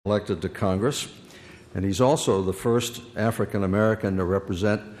elected to Congress, and he's also the first African American to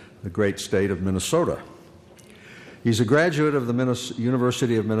represent the great state of Minnesota. He's a graduate of the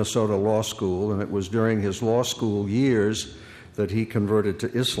University of Minnesota Law School, and it was during his law school years that he converted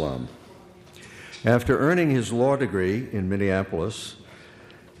to Islam. After earning his law degree in Minneapolis,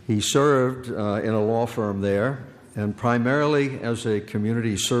 he served in a law firm there, and primarily as a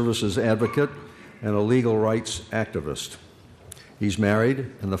community services advocate and a legal rights activist. He's married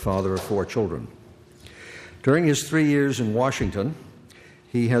and the father of 4 children. During his 3 years in Washington,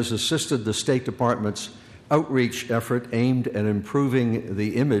 he has assisted the State Department's outreach effort aimed at improving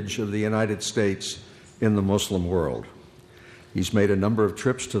the image of the United States in the Muslim world. He's made a number of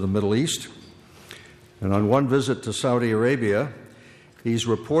trips to the Middle East, and on one visit to Saudi Arabia, he's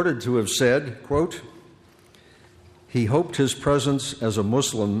reported to have said, quote, he hoped his presence as a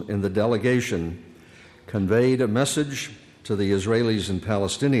Muslim in the delegation conveyed a message to the Israelis and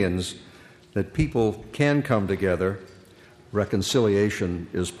Palestinians that people can come together, reconciliation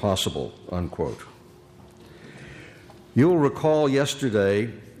is possible, unquote. You'll recall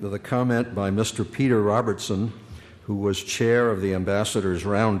yesterday the comment by Mr. Peter Robertson, who was chair of the Ambassadors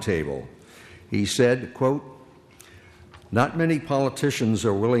Roundtable. He said, quote, not many politicians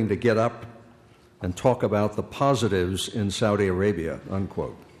are willing to get up and talk about the positives in Saudi Arabia,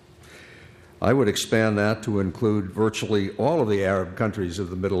 unquote. I would expand that to include virtually all of the Arab countries of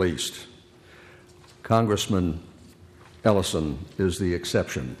the Middle East. Congressman Ellison is the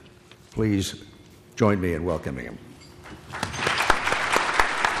exception. Please join me in welcoming him.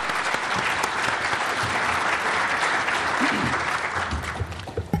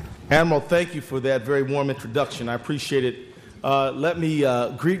 Admiral, thank you for that very warm introduction. I appreciate it. Let me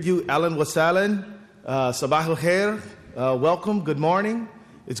greet you, Ahlan wa sahlan, sabah al-khair, welcome, good morning.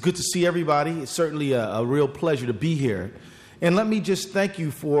 It's good to see everybody. It's certainly a real pleasure to be here. And let me just thank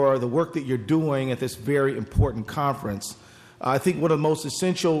you for the work that you're doing at this very important conference. I think one of the most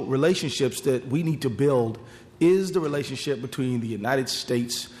essential relationships that we need to build is the relationship between the United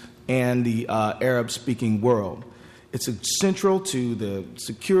States and the Arab-speaking world. It's central to the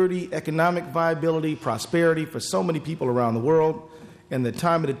security, economic viability, prosperity for so many people around the world, and the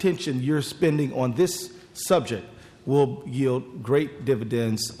time and attention you're spending on this subject will yield great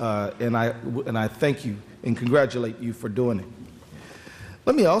dividends, and I thank you and congratulate you for doing it.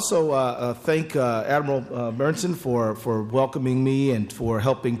 Let me also thank Admiral Bernsen for welcoming me and for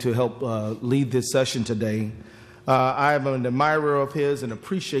helping lead this session today. I am an admirer of his and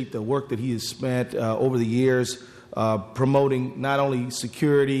appreciate the work that he has spent over the years promoting not only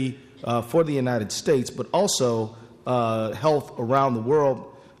security for the United States, but also health around the world.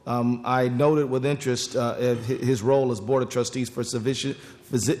 I noted with interest his role as Board of Trustees for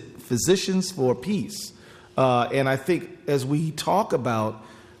Physicians for Peace. And I think as we talk about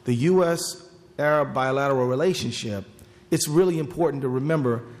the U.S.-Arab bilateral relationship, it's really important to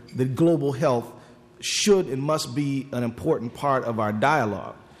remember that global health should and must be an important part of our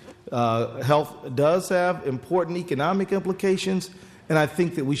dialogue. Health does have important economic implications, and I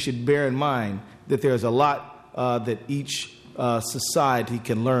think that we should bear in mind that there's a lot that each society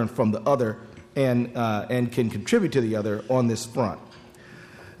can learn from the other and can contribute to the other on this front.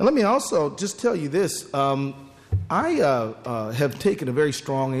 And let me also just tell you this. I have taken a very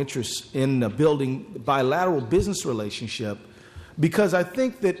strong interest in building bilateral business relationship because I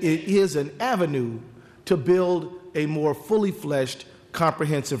think that it is an avenue to build a more fully fleshed,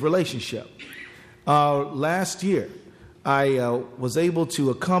 comprehensive relationship. Last year, I was able to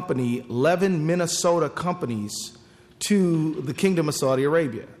accompany 11 Minnesota companies to the Kingdom of Saudi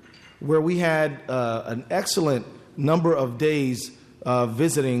Arabia, where we had an excellent number of days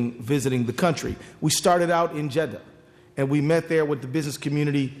visiting the country. We started out in Jeddah, and we met there with the business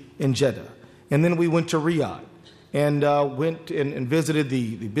community in Jeddah. And then we went to Riyadh and went and visited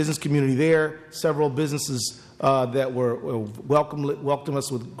the business community there, several businesses that were welcomed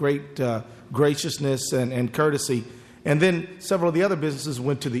us with great graciousness and courtesy. And then several of the other businesses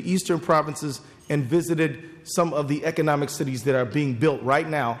went to the eastern provinces and visited some of the economic cities that are being built right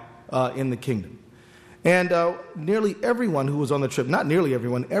now in the kingdom. And nearly everyone who was on the trip, not nearly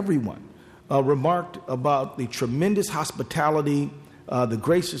everyone, everyone, remarked about the tremendous hospitality, the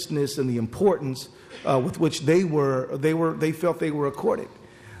graciousness, and the importance with which they felt they were accorded.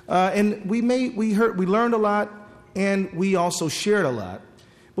 And we learned a lot, and we also shared a lot.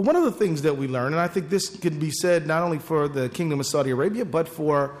 But one of the things that we learned, and I think this could be said not only for the Kingdom of Saudi Arabia, but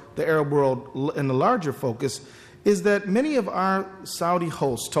for the Arab world in the larger focus, is that many of our Saudi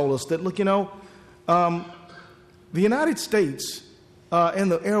hosts told us that, look, the United States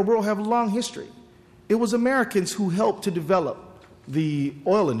and the Arab world have a long history. It was Americans who helped to develop the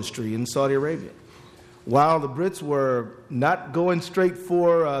oil industry in Saudi Arabia. While the Brits were not going straight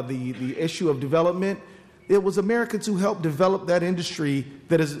for the issue of development, it was Americans who helped develop that industry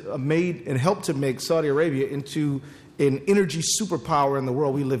that has made and helped to make Saudi Arabia into an energy superpower in the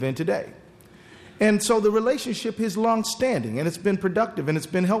world we live in today. And so the relationship is long-standing, and it's been productive, and it's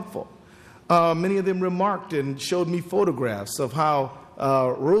been helpful. Many of them remarked and showed me photographs of how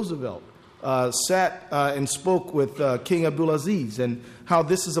Roosevelt sat and spoke with King Abdulaziz, and how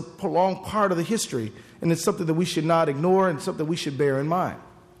this is a long part of the history, and it's something that we should not ignore and something we should bear in mind.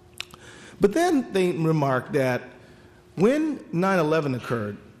 But then they remarked that when 9/11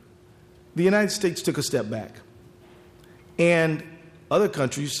 occurred, the United States took a step back, and other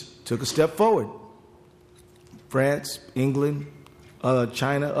countries took a step forward. France, England,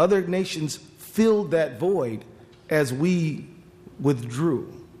 China, other nations filled that void as we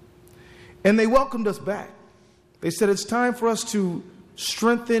withdrew. And they welcomed us back. They said it's time for us to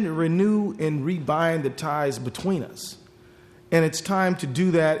strengthen, renew, and rebind the ties between us. And it's time to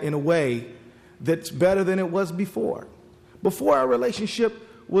do that in a way that's better than it was before. Before, our relationship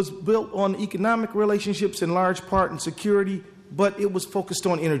was built on economic relationships in large part and security, but it was focused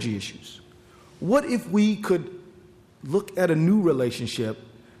on energy issues. What if we could look at a new relationship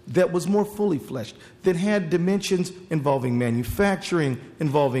that was more fully fleshed, that had dimensions involving manufacturing,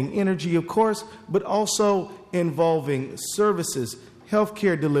 involving energy, of course, but also involving services,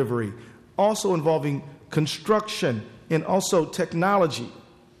 healthcare delivery, also involving construction, and also technology?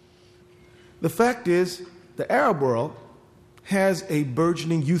 The fact is, the Arab world has a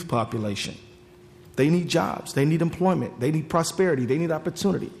burgeoning youth population. They need jobs, they need employment, they need prosperity, they need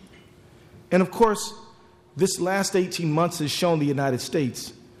opportunity. And of course, this last 18 months has shown the United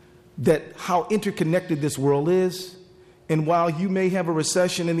States that how interconnected this world is. And while you may have a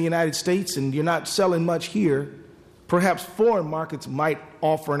recession in the United States and you're not selling much here, perhaps foreign markets might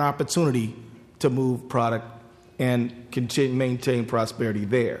offer an opportunity to move product and continue maintain prosperity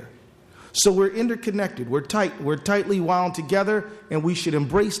there. So we're interconnected, we're tightly wound together, and we should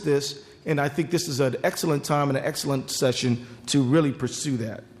embrace this. And I think this is an excellent time and an excellent session to really pursue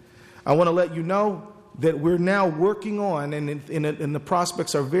that. I want to let you know that we're now working on, and the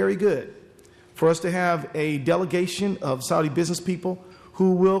prospects are very good, for us to have a delegation of Saudi business people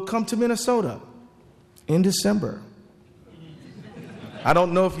who will come to Minnesota in December. I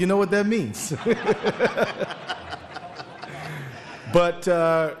don't know if you know what that means. But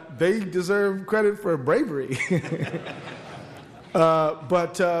they deserve credit for bravery.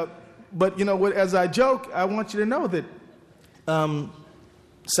 But you know what? As I joke, I want you to know that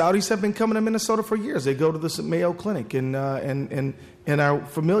Saudis have been coming to Minnesota for years. They go to the Mayo Clinic and are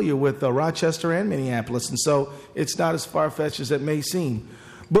familiar with Rochester and Minneapolis, and so it's not as far-fetched as it may seem.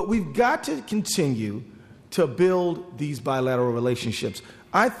 But we've got to continue to build these bilateral relationships.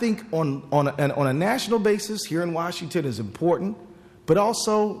 I think on a national basis here in Washington is important, but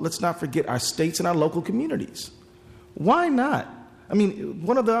also let's not forget our states and our local communities. Why not? I mean,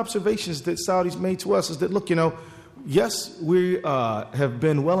 one of the observations that Saudis made to us is that, look, you know, yes, we have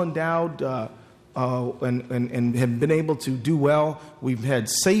been well endowed and have been able to do well. We've had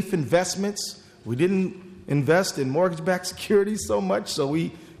safe investments. We didn't invest in mortgage-backed securities so much, so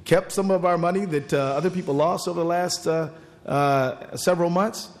we kept some of our money that other people lost over the last several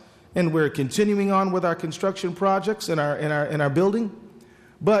months. And we're continuing on with our construction projects in our building.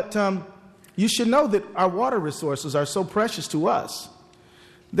 But you should know that our water resources are so precious to us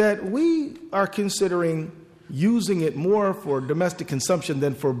that we are considering using it more for domestic consumption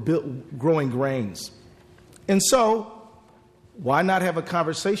than for growing grains. And so, why not have a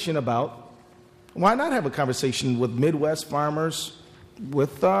conversation with Midwest farmers,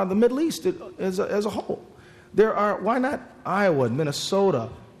 with the Middle East as a whole? Why not Iowa, Minnesota,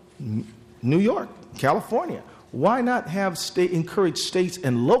 New York, California? Why not encourage states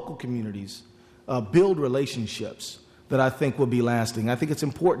and local communities build relationships that I think will be lasting? I think it's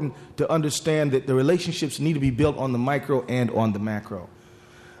important to understand that the relationships need to be built on the micro and on the macro.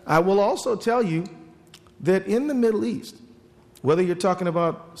 I will also tell you that in the Middle East, whether you're talking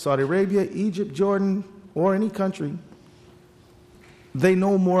about Saudi Arabia, Egypt, Jordan, or any country, they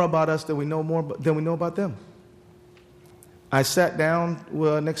know more about us than we know about them. I sat down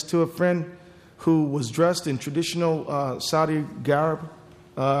next to a friend who was dressed in traditional Saudi garb,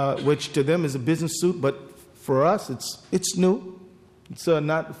 which to them is a business suit, but for us it's new. It's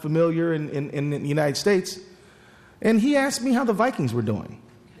not familiar in the United States. And he asked me how the Vikings were doing.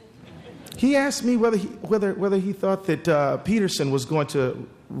 He asked me whether he thought that Peterson was going to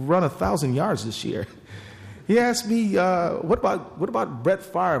run 1,000 yards this year. He asked me, what about Brett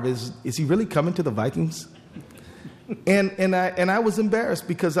Favre? Is he really coming to the Vikings? And I was embarrassed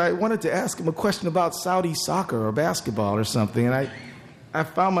because I wanted to ask him a question about Saudi soccer or basketball or something, and I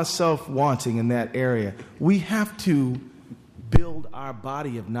found myself wanting in that area. We have to build our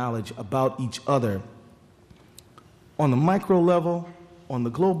body of knowledge about each other on the micro level, on the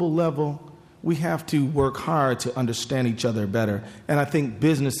global level. We have to work hard to understand each other better, and I think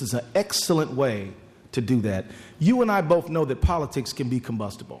business is an excellent way to do that. You and I both know that politics can be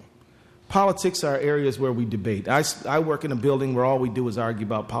combustible. Politics are areas where we debate. I work in a building where all we do is argue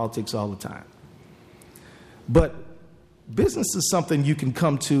about politics all the time. But business is something you can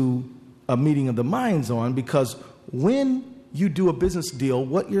come to a meeting of the minds on, because when you do a business deal,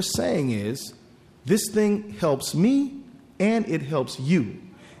 what you're saying is, this thing helps me and it helps you.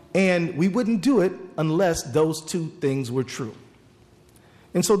 And we wouldn't do it unless those two things were true.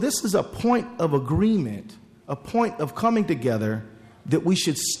 And so this is a point of agreement, a point of coming together that we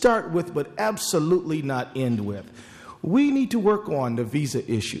should start with but absolutely not end with. We need to work on the visa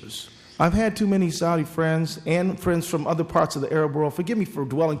issues. I've had too many Saudi friends and friends from other parts of the Arab world. Forgive me for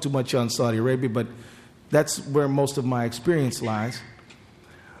dwelling too much on Saudi Arabia, but that's where most of my experience lies.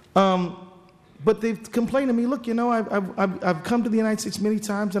 But they've complained to me, look, you know, I've come to the United States many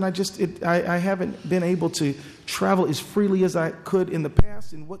times, and I haven't been able to travel as freely as I could in the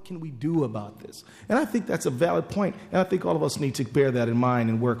past, and what can we do about this? And I think that's a valid point, and I think all of us need to bear that in mind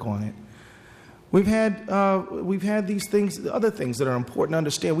and work on it. We've had these things, other things that are important to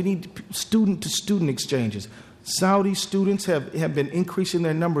understand. We need student-to-student exchanges. Saudi students have been increasing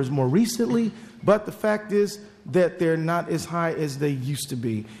their numbers more recently, but the fact is that they're not as high as they used to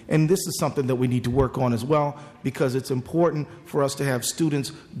be. And this is something that we need to work on as well, because it's important for us to have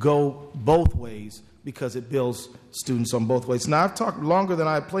students go both ways, because it builds students on both ways. Now, I've talked longer than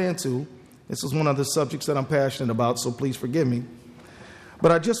I planned to. This is one of the subjects that I'm passionate about, so please forgive me.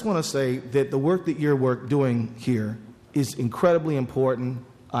 But I just want to say that the work that you're doing here is incredibly important.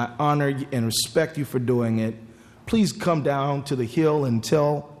 I honor you and respect you for doing it. Please come down to the Hill and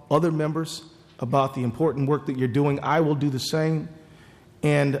tell other members about the important work that you're doing. I will do the same.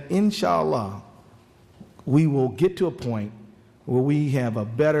 And inshallah, we will get to a point where we have a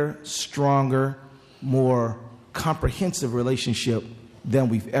better, stronger, more comprehensive relationship than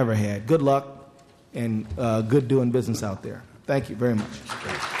we've ever had. Good luck and good doing business out there. Thank you very much.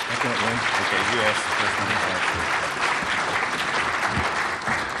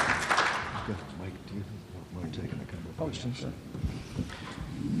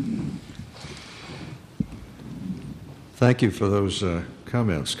 Thank you for those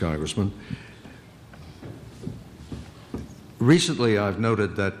comments, Congressman. Recently, I've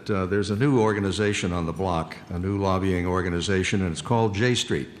noted that there's a new organization on the block, a new lobbying organization, and it's called J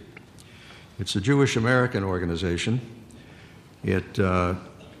Street. It's a Jewish American organization. Its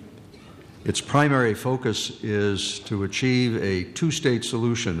primary focus is to achieve a two-state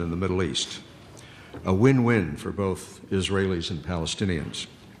solution in the Middle East, a win-win for both Israelis and Palestinians.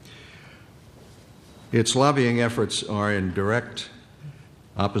 Its lobbying efforts are in direct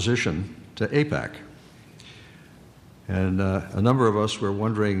opposition to AIPAC. And a number of us were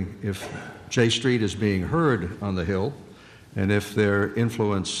wondering if J Street is being heard on the Hill and if their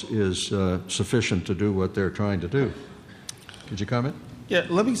influence is sufficient to do what they're trying to do. Did you comment? Yeah,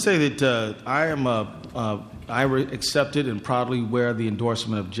 let me say that I accepted and proudly wear the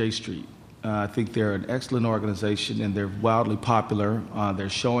endorsement of J Street. I think they're an excellent organization, and they're wildly popular. They're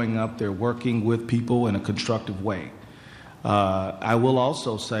showing up. They're working with people in a constructive way. I will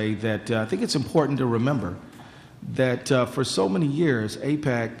also say that I think it's important to remember that for so many years,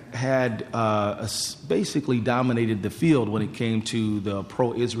 AIPAC had basically dominated the field when it came to the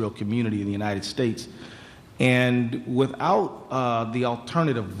pro-Israel community in the United States. And without the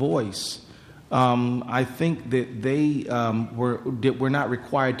alternative voice, I think that they were not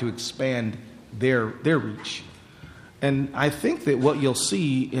required to expand their reach. And I think that what you'll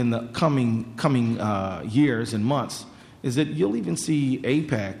see in the coming years and months is that you'll even see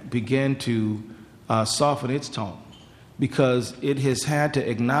AIPAC begin to soften its tone, because it has had to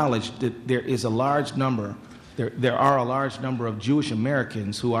acknowledge that there are a large number of Jewish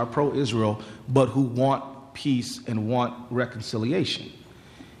Americans who are pro-Israel, but who want peace and want reconciliation.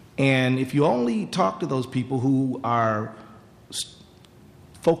 And if you only talk to those people who are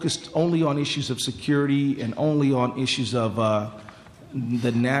focused only on issues of security and only on issues of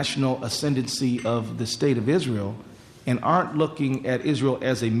the national ascendancy of the state of Israel, and aren't looking at Israel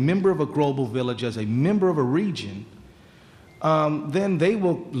as a member of a global village, as a member of a region, then they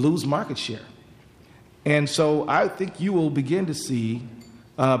will lose market share. And so I think you will begin to see,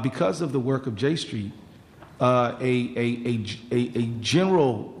 because of the work of J Street, a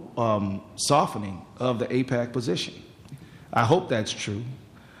general softening of the AIPAC position. I hope that's true,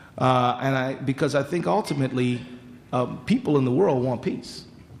 because I think ultimately people in the world want peace.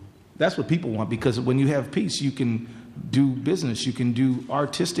 That's what people want, because when you have peace, you can do business, you can do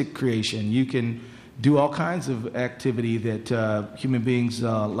artistic creation, you can do all kinds of activity that human beings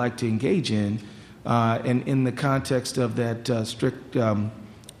like to engage in, and in the context of that strict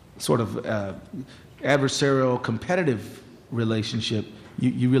sort of adversarial competitive relationship,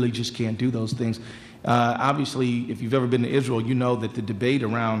 you really just can't do those things. Obviously, if you've ever been to Israel, you know that the debate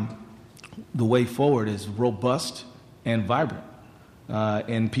around the way forward is robust and vibrant.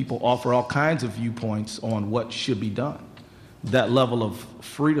 And people offer all kinds of viewpoints on what should be done. That level of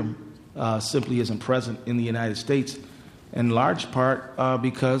freedom simply isn't present in the United States, in large part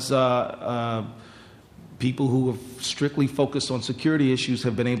because people who have strictly focused on security issues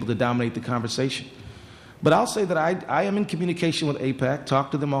have been able to dominate the conversation. But I'll say that I am in communication with AIPAC,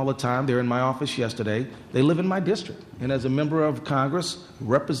 talk to them all the time. They're in my office yesterday. They live in my district. And as a member of Congress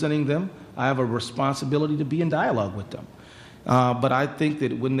representing them, I have a responsibility to be in dialogue with them. But I think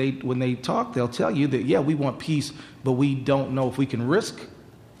that when they talk, they'll tell you that, yeah, we want peace, but we don't know if we can risk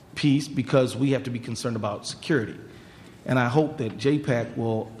peace because we have to be concerned about security. And I hope that J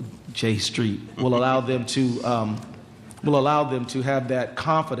Street will allow them to have that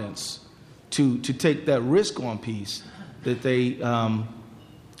confidence to take that risk on peace that they,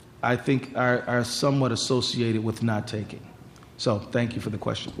 I think, are somewhat associated with not taking. So thank you for the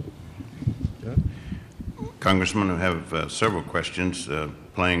question. Congressman, I have several questions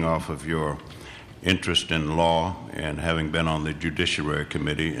playing off of your interest in law and having been on the Judiciary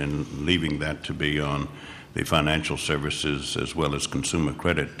Committee and leaving that to be on the Financial Services as well as Consumer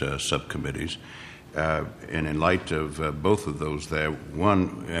Credit subcommittees. And in light of both of those there,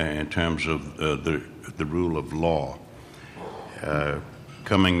 one in terms of the rule of law.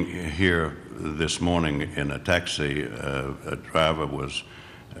 Coming here this morning in a taxi, a driver was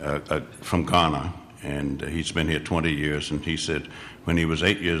from Ghana, and he's been here 20 years, and he said when he was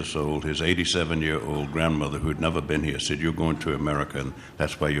 8 years old, his 87-year-old grandmother, who had never been here, said, "You're going to America, and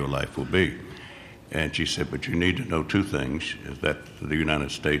that's where your life will be." And she said, "But you need to know two things, is that the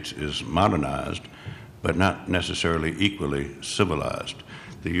United States is modernized, but not necessarily equally civilized.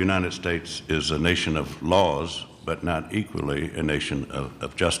 The United States is a nation of laws, but not equally a nation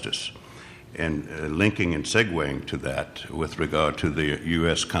of justice." And linking and segueing to that with regard to the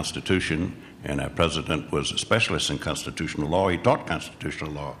U.S. Constitution, and our president was a specialist in constitutional law. He taught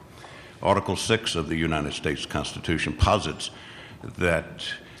constitutional law. Article 6 of the United States Constitution posits that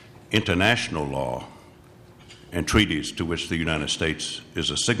international law and treaties to which the United States is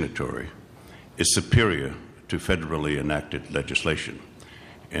a signatory is superior to federally enacted legislation.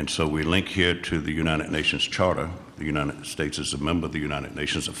 And so we link here to the United Nations Charter. The United States is a member of the United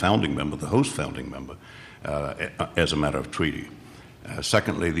Nations, a founding member, the host founding member, as a matter of treaty.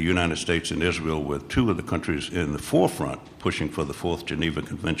 Secondly, the United States and Israel were two of the countries in the forefront pushing for the Fourth Geneva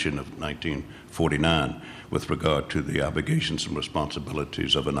Convention of 1949 with regard to the obligations and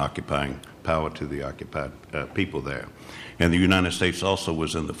responsibilities of an occupying power to the occupied people there. And the United States also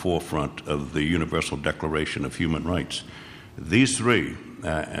was in the forefront of the Universal Declaration of Human Rights. These three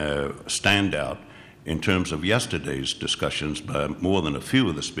stand out in terms of yesterday's discussions by more than a few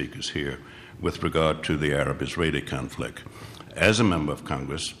of the speakers here with regard to the Arab-Israeli conflict. As a member of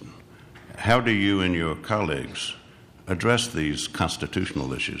Congress, how do you and your colleagues address these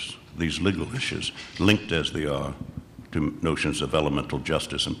constitutional issues, these legal issues, linked as they are to notions of elemental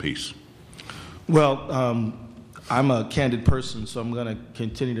justice and peace? Well, I'm a candid person, so I'm going to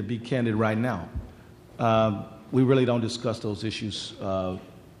continue to be candid right now. We really don't discuss those issues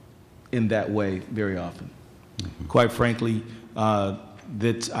in that way very often. Mm-hmm. Quite frankly,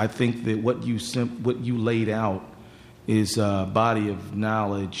 that I think that what you laid out is a body of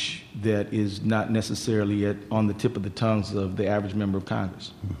knowledge that is not necessarily on the tip of the tongues of the average member of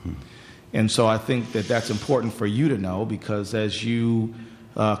Congress. Mm-hmm. And so I think that that's important for you to know, because as you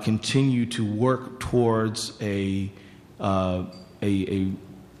continue to work towards an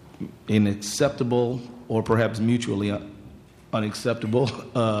acceptable or perhaps mutually unacceptable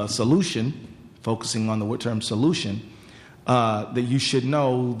solution, focusing on the term solution, that you should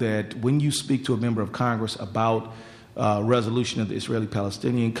know that when you speak to a member of Congress about resolution of the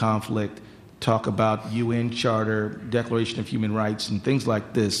Israeli-Palestinian conflict, talk about UN Charter, Declaration of Human Rights, and things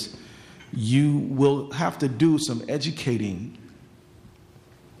like this, you will have to do some educating.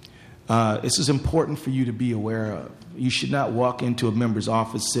 This is important for you to be aware of. You should not walk into a member's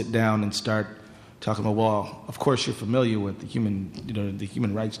office, sit down, and start talking about, well, of course you're familiar with the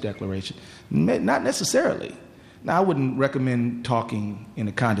Human Rights Declaration. Not necessarily. Now, I wouldn't recommend talking in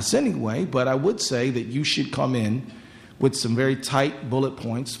a condescending way, but I would say that you should come in with some very tight bullet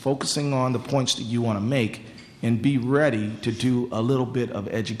points, focusing on the points that you want to make, and be ready to do a little bit of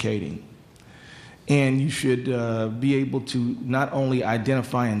educating. And you should be able to not only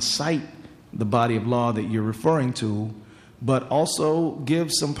identify and cite the body of law that you're referring to, but also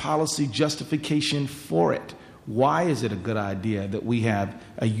give some policy justification for it. Why is it a good idea that we have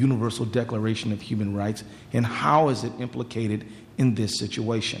a universal declaration of human rights, and how is it implicated in this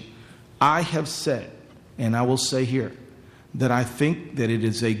situation? I have said, and I will say here, that I think that it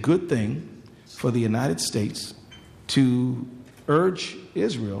is a good thing for the United States to urge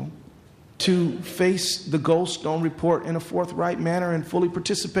Israel to face the Goldstone report in a forthright manner and fully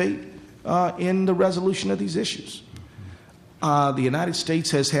participate in the resolution of these issues. The United States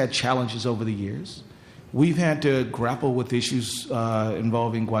has had challenges over the years. We've had to grapple with issues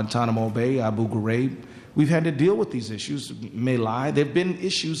involving Guantanamo Bay, Abu Ghraib. We've had to deal with these issues. May lie. There have been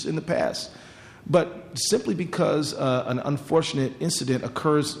issues in the past. But simply because an unfortunate incident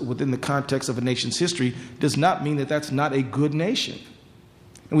occurs within the context of a nation's history does not mean that that's not a good nation.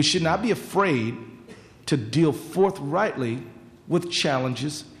 And we should not be afraid to deal forthrightly with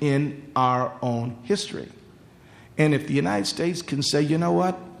challenges in our own history. And if the United States can say, you know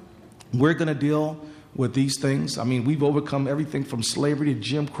what, we're going to deal with these things. I mean, we've overcome everything from slavery to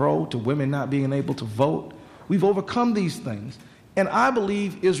Jim Crow to women not being able to vote. We've overcome these things. And I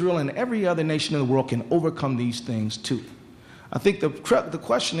believe Israel and every other nation in the world can overcome these things too. I think the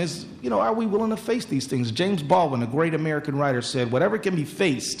question is, are we willing to face these things? James Baldwin, a great American writer, said, whatever can be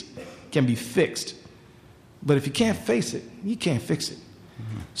faced can be fixed. But if you can't face it, you can't fix it.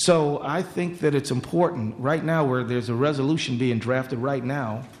 Mm-hmm. So I think that it's important right now, where there's a resolution being drafted right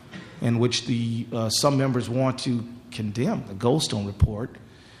now in which some members want to condemn the Goldstone report,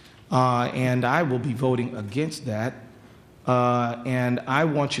 and I will be voting against that. And I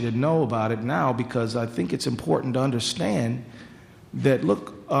want you to know about it now, because I think it's important to understand that,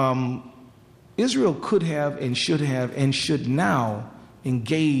 look, Israel could have and should now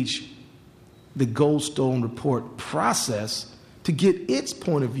engage the Goldstone report process to get its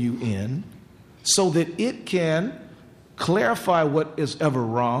point of view in, so that it can clarify what is ever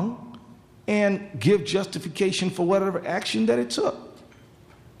wrong and give justification for whatever action that it took.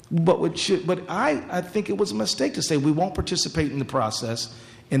 But I think it was a mistake to say we won't participate in the process,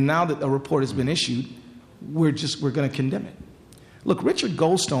 and now that a report has been issued, we're going to condemn it. Look, Richard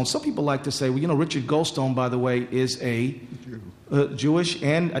Goldstone, some people like to say, Richard Goldstone, by the way, is a Jewish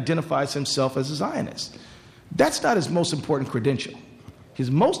and identifies himself as a Zionist. That's not his most important credential.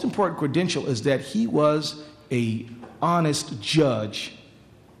 His most important credential is that he was an honest judge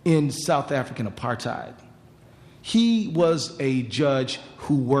in South African apartheid. He was a judge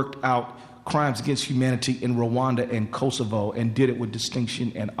who worked out crimes against humanity in Rwanda and Kosovo and did it with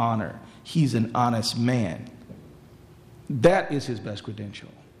distinction and honor. He's an honest man. That is his best credential.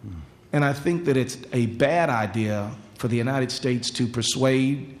 And I think that it's a bad idea for the United States to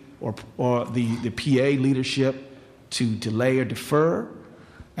persuade or the PA leadership to delay or defer.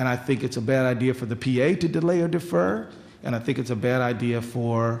 And I think it's a bad idea for the PA to delay or defer. And I think it's a bad idea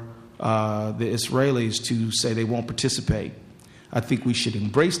for the Israelis to say they won't participate. I think we should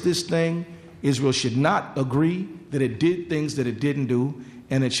embrace this thing. Israel should not agree that it did things that it didn't do,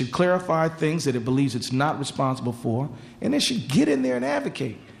 and it should clarify things that it believes it's not responsible for, and it should get in there and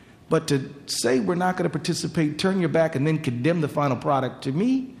advocate. But to say we're not going to participate, turn your back, and then condemn the final product, to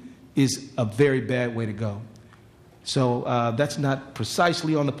me, is a very bad way to go. So that's not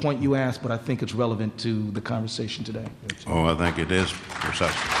precisely on the point you asked, but I think it's relevant to the conversation today. Oh, I think it is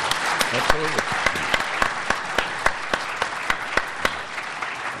precisely. Absolutely.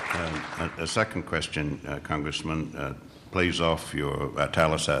 A second question, Congressman, plays off your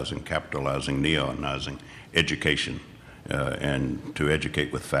italicizing, capitalizing, neonizing education, and to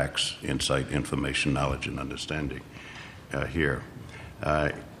educate with facts, insight, information, knowledge, and understanding here.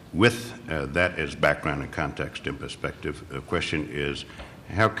 With that as background and context and perspective, the question is,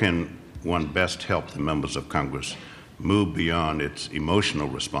 how can one best help the members of Congress move beyond its emotional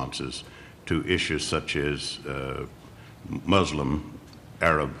responses to issues such as Muslim,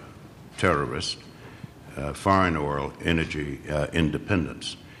 Arab terrorists, foreign oil, energy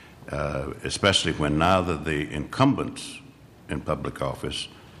independence, especially when neither the incumbents in public office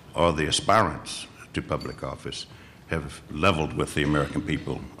or the aspirants to public office have leveled with the American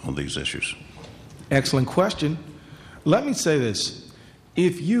people on these issues? Excellent question. Let me say this.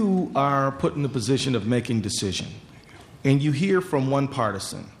 If you are put in the position of making decision and you hear from one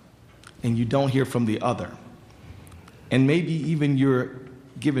partisan and you don't hear from the other, and maybe even you're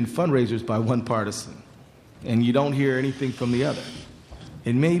given fundraisers by one partisan, and you don't hear anything from the other.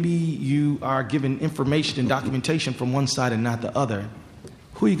 And maybe you are given information and documentation from one side and not the other.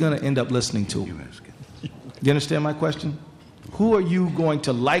 Who are you going to end up listening to? You understand my question? Who are you going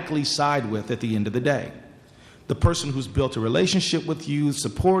to likely side with at the end of the day? The person who's built a relationship with you,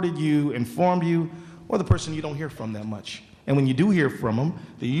 supported you, informed you, or the person you don't hear from that much? And when you do hear from them,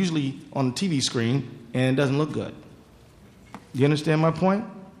 they're usually on the TV screen and it doesn't look good. You understand my point?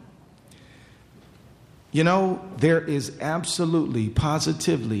 You know, there is absolutely,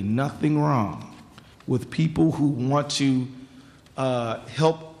 positively nothing wrong with people who want to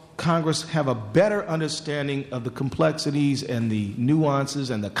help Congress have a better understanding of the complexities and the nuances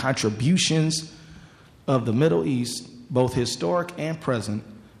and the contributions of the Middle East, both historic and present,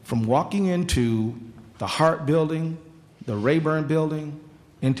 from walking into the Hart Building, the Rayburn Building,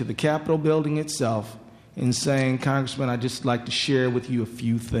 into the Capitol Building itself, and saying, Congressman, I'd just like to share with you a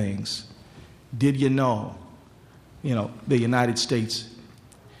few things. Did you know, the United States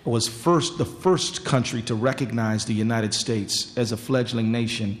was the first country to recognize the United States as a fledgling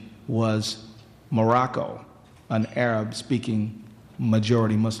nation was Morocco, an Arab-speaking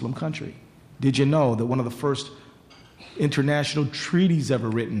majority Muslim country. Did you know that one of the first international treaties ever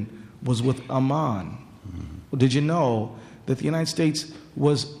written was with Oman? Did you know that the United States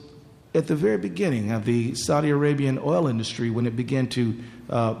was at the very beginning of the Saudi Arabian oil industry when it began to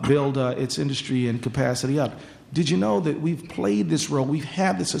build its industry and capacity up? Did you know that we've played this role, we've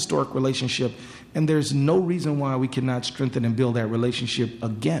had this historic relationship, and there's no reason why we cannot strengthen and build that relationship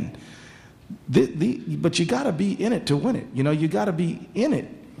again? But you got to be in it to win it. You got to be in it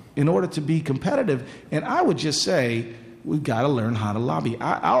in order to be competitive. And I would just say we've got to learn how to lobby.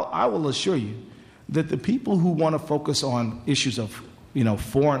 I will assure you that the people who want to focus on issues of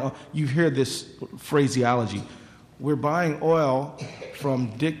foreign, you hear this phraseology, we're buying oil from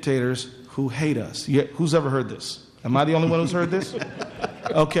dictators who hate us. Who's ever heard this? Am I the only one who's heard this?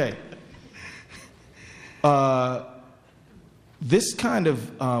 Okay. This kind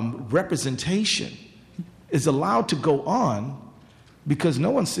of representation is allowed to go on because no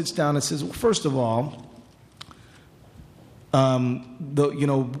one sits down and says, well, first of all,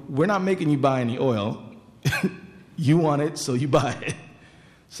 we're not making you buy any oil. You want it, so you buy it.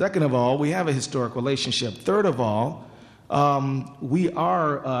 Second of all, we have a historic relationship. Third of all, we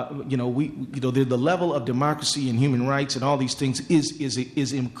are, the level of democracy and human rights and all these things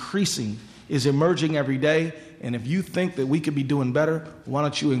is increasing, is emerging every day. And if you think that we could be doing better, why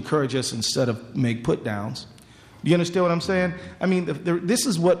don't you encourage us instead of make put downs? Do you understand what I'm saying? I mean, this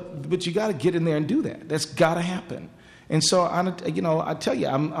is but you got to get in there and do that. That's got to happen. And so, I tell you,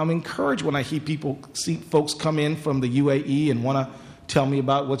 I'm encouraged when I see folks come in from the UAE and want to tell me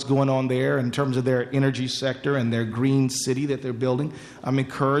about what's going on there in terms of their energy sector and their green city that they're building. I'm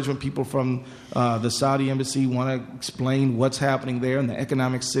encouraged when people from the Saudi embassy want to explain what's happening there in the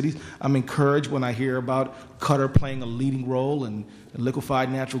economic cities. I'm encouraged when I hear about Qatar playing a leading role in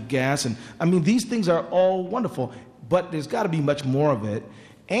liquefied natural gas. And I mean, these things are all wonderful, but there's got to be much more of it.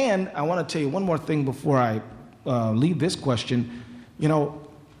 And I want to tell you one more thing before I leave this question.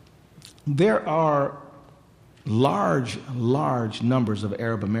 There are large numbers of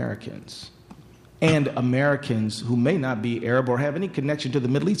Arab Americans and Americans who may not be Arab or have any connection to the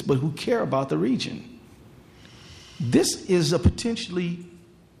Middle East, but who care about the region. This is a potentially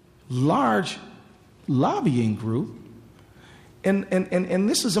large lobbying group, and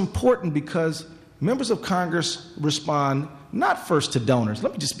this is important because members of Congress respond not first to donors.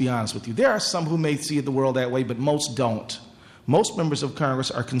 Let me just be honest with you. There are some who may see the world that way, but most don't. Most members of Congress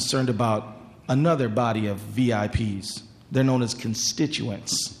are concerned about another body of VIPs. They're known as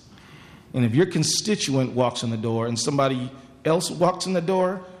constituents. And if your constituent walks in the door and somebody else walks in the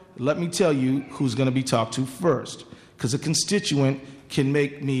door, let me tell you who's going to be talked to first. Because a constituent can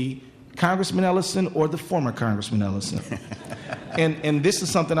make me Congressman Ellison or the former Congressman Ellison. and this is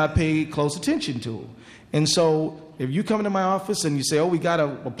something I pay close attention to. And so if you come into my office and you say, we got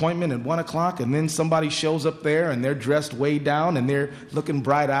an appointment at 1 o'clock, and then somebody shows up there and they're dressed way down and they're looking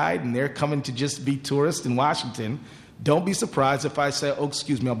bright-eyed and they're coming to just be tourists in Washington, don't be surprised if I say,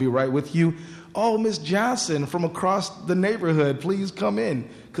 excuse me, I'll be right with you. Oh, Miss Johnson from across the neighborhood, please come in,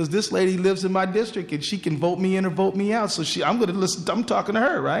 because this lady lives in my district and she can vote me in or vote me out. So I'm going to listen. I'm talking to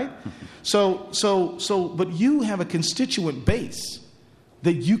her, right? But you have a constituent base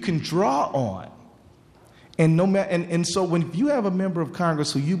that you can draw on. And so when you have a member of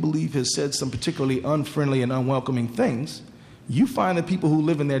Congress who you believe has said some particularly unfriendly and unwelcoming things, you find the people who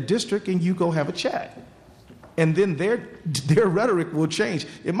live in their district and you go have a chat. And then their rhetoric will change.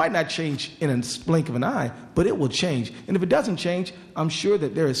 It might not change in a blink of an eye, but it will change. And if it doesn't change, I'm sure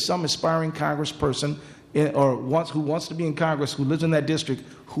that there is some aspiring congressperson who wants to be in Congress, who lives in that district,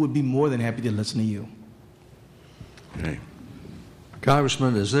 who would be more than happy to listen to you. Okay.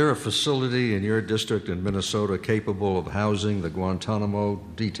 Congressman, is there a facility in your district in Minnesota capable of housing the Guantanamo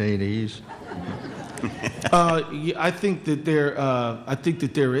detainees? Yeah, I think that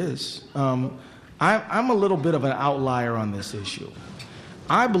there is. I'm a little bit of an outlier on this issue.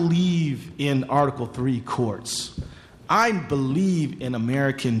 I believe in Article 3 courts. I believe in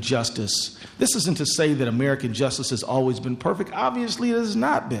American justice. This isn't to say that American justice has always been perfect. Obviously, it has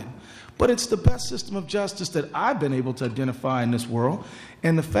not been. But it's the best system of justice that I've been able to identify in this world.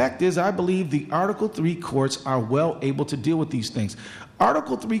 And the fact is, I believe the Article 3 courts are well able to deal with these things.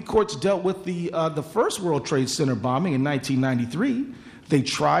 Article 3 courts dealt with the first World Trade Center bombing in 1993. They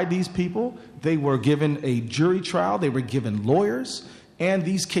tried these people. They were given a jury trial. They were given lawyers. And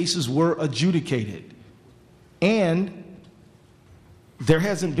these cases were adjudicated. And there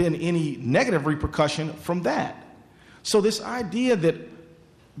hasn't been any negative repercussion from that. So this idea that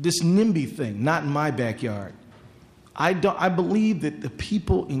this NIMBY thing, not in my backyard, I believe that the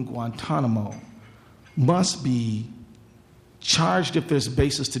people in Guantanamo must be charged if there's a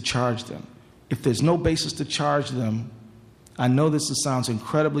basis to charge them. If there's no basis to charge them, I know this sounds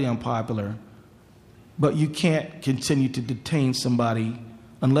incredibly unpopular, but you can't continue to detain somebody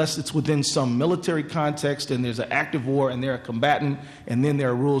unless it's within some military context and there's an active war and they're a combatant, and then there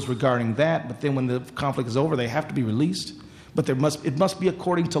are rules regarding that. But then when the conflict is over, they have to be released. But it must be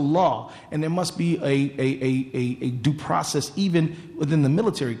according to law, and there must be a due process even within the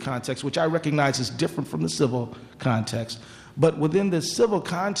military context, which I recognize is different from the civil context. But within the civil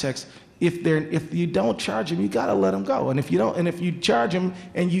context, if you don't charge them, you got to let them go. And if you charge them,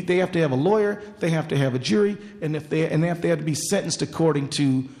 and they have to have a lawyer, they have to have a jury, and they have to be sentenced according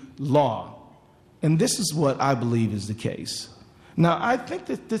to law. And this is what I believe is the case. Now, I think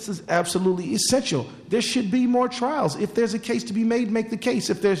that this is absolutely essential. There should be more trials. If there's a case to be made, make the case.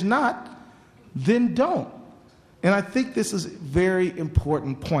 If there's not, then don't. And I think this is a very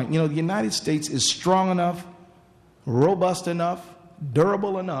important point. The United States is strong enough, robust enough,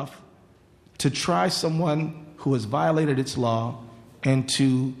 durable enough to try someone who has violated its law and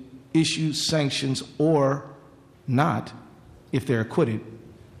to issue sanctions or not if they're acquitted.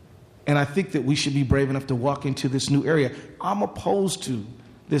 And I think that we should be brave enough to walk into this new area. I'm opposed to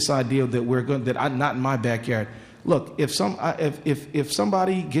this idea that I'm not in my backyard. Look, if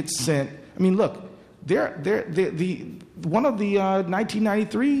somebody gets sent, look, one of the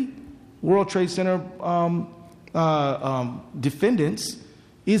 1993 World Trade Center defendants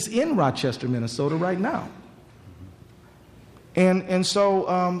is in Rochester, Minnesota right now. And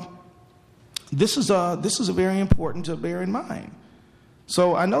so this is very important to bear in mind.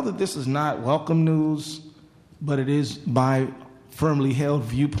 So I know that this is not welcome news, but it is my firmly held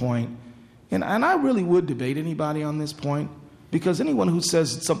viewpoint. And I really would debate anybody on this point, because anyone who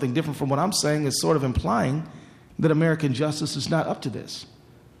says something different from what I'm saying is sort of implying that American justice is not up to this.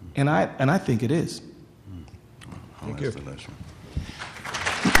 And I think it is. Thank you.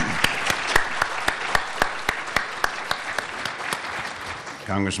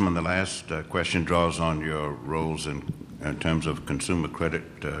 Congressman, the last question draws on your roles in terms of Consumer Credit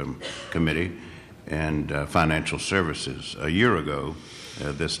Committee and financial services. A year ago,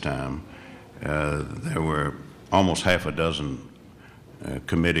 this time, there were almost half a dozen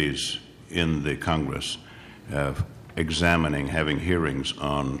committees in the Congress having hearings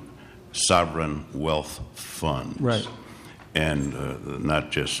on sovereign wealth funds. Right. And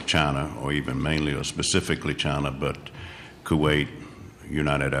not just China, or even mainly or specifically China, but Kuwait,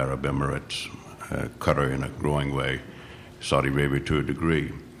 United Arab Emirates, Qatar in a growing way, Saudi Arabia to a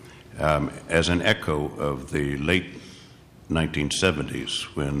degree. As an echo of the late 1970s,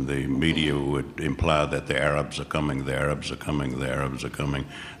 when the media would imply that the Arabs are coming, the Arabs are coming, the Arabs are coming,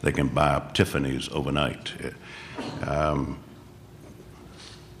 they can buy up Tiffany's overnight.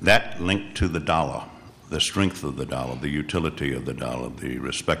 That linked to the dollar, the strength of the dollar, the utility of the dollar, the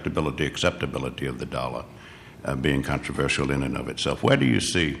respectability, acceptability of the dollar, being controversial in and of itself. Where do you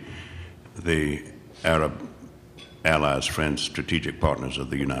see the Arab allies, friends, strategic partners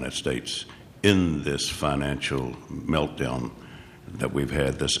of the United States in this financial meltdown that we've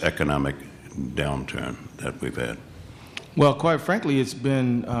had, this economic downturn that we've had? Well, quite frankly, it's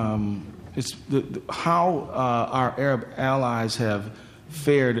been how our Arab allies have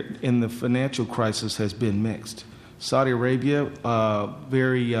fared in the financial crisis has been mixed. Saudi Arabia,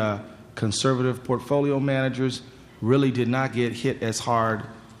 very conservative portfolio managers, really did not get hit as hard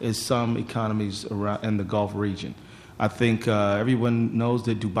as some economies around in the Gulf region. I think everyone knows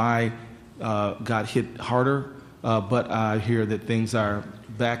that Dubai got hit harder, but I hear that things are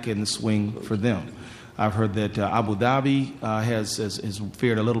back in the swing for them. I've heard that Abu Dhabi has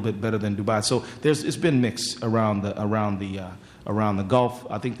fared a little bit better than Dubai. So it's been mixed around the Gulf.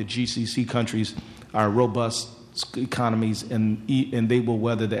 I think the GCC countries are robust economies, and they will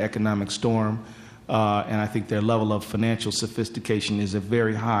weather the economic storm. And I think their level of financial sophistication is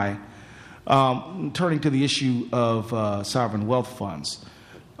very high. Turning to the issue of sovereign wealth funds,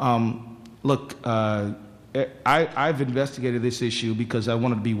 look, I've investigated this issue because I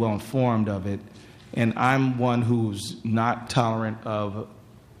wanted to be well informed of it, and I'm one who's not tolerant of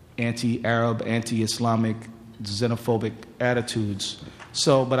anti-Arab, anti-Islamic, xenophobic attitudes.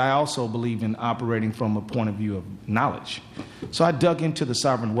 But I also believe in operating from a point of view of knowledge. So I dug into the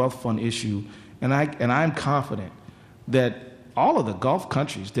sovereign wealth fund issue, and I'm confident that all of the Gulf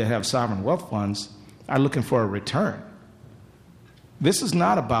countries that have sovereign wealth funds are looking for a return. This is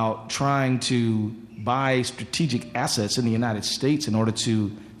not about trying to buy strategic assets in the United States in order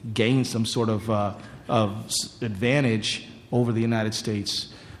to gain some sort of advantage over the United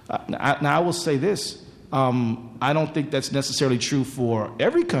States. Now, I will say this. I don't think that's necessarily true for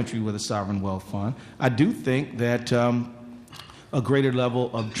every country with a sovereign wealth fund. I do think that a greater level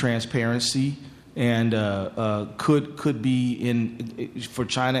of transparency and could be for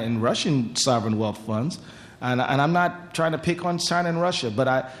China and Russian sovereign wealth funds. And I'm not trying to pick on China and Russia, but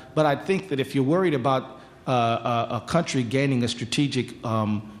I think that if you're worried about a country gaining a strategic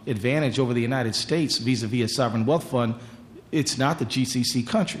advantage over the United States vis-a-vis a sovereign wealth fund, it's not the GCC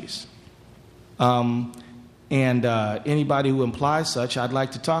countries. Anybody who implies such, I'd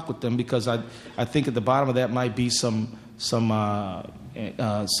like to talk with them, because I think at the bottom of that might be some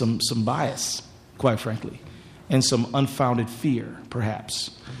bias, quite frankly, and some unfounded fear,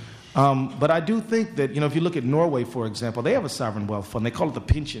 perhaps. But I do think that, if you look at Norway, for example, they have a sovereign wealth fund. They call it the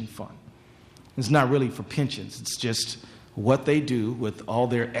pension fund. It's not really for pensions. It's just what they do with all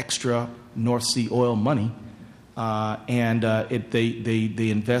their extra North Sea oil money, and they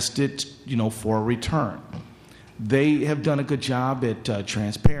invest it, for a return. They have done a good job at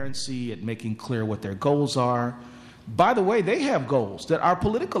transparency, at making clear what their goals are. By the way, they have goals that are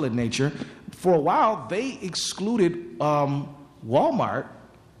political in nature. For a while, they excluded Walmart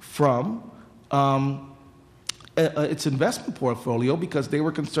from its investment portfolio because they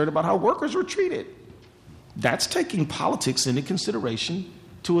were concerned about how workers were treated. That's taking politics into consideration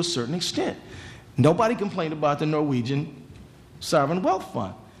to a certain extent. Nobody complained about the Norwegian sovereign wealth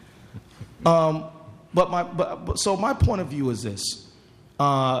fund. So my point of view is this.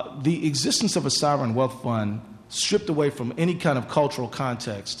 The existence of a sovereign wealth fund, stripped away from any kind of cultural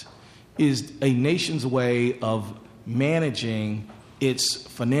context, is a nation's way of managing its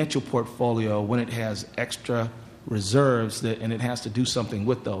financial portfolio when it has extra reserves, and it has to do something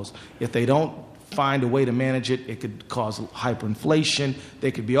with those. If they don't find a way to manage it, it could cause hyperinflation.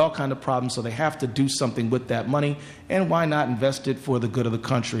 There could be all kinds of problems, so they have to do something with that money. And why not invest it for the good of the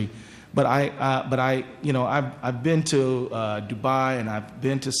country? But I've been to Dubai, and I've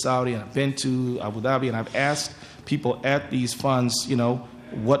been to Saudi, and I've been to Abu Dhabi, and I've asked people at these funds,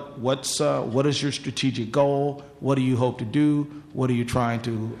 what is your strategic goal? What do you hope to do? What are you trying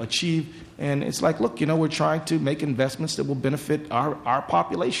to achieve? And it's like, look, we're trying to make investments that will benefit our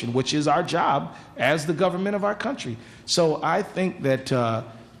population, which is our job as the government of our country. So I think that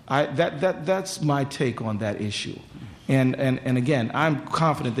that's my take on that issue. And again, I'm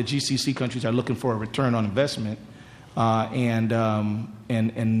confident that GCC countries are looking for a return on investment, and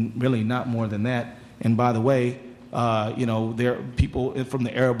really not more than that. And by the way, there are people from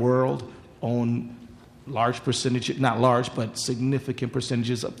the Arab world own large percentages, not large, but significant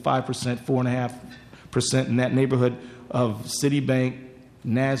percentages of 5%, 4.5% in that neighborhood of Citibank,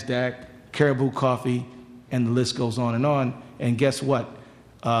 NASDAQ, Caribou Coffee, and the list goes on. And guess what?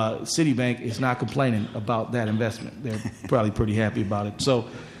 Citibank is not complaining about that investment. They're probably pretty happy about it. So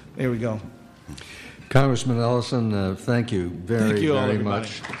there we go. Congressman Ellison, thank you very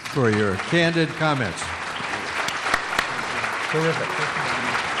much for your candid comments. Terrific.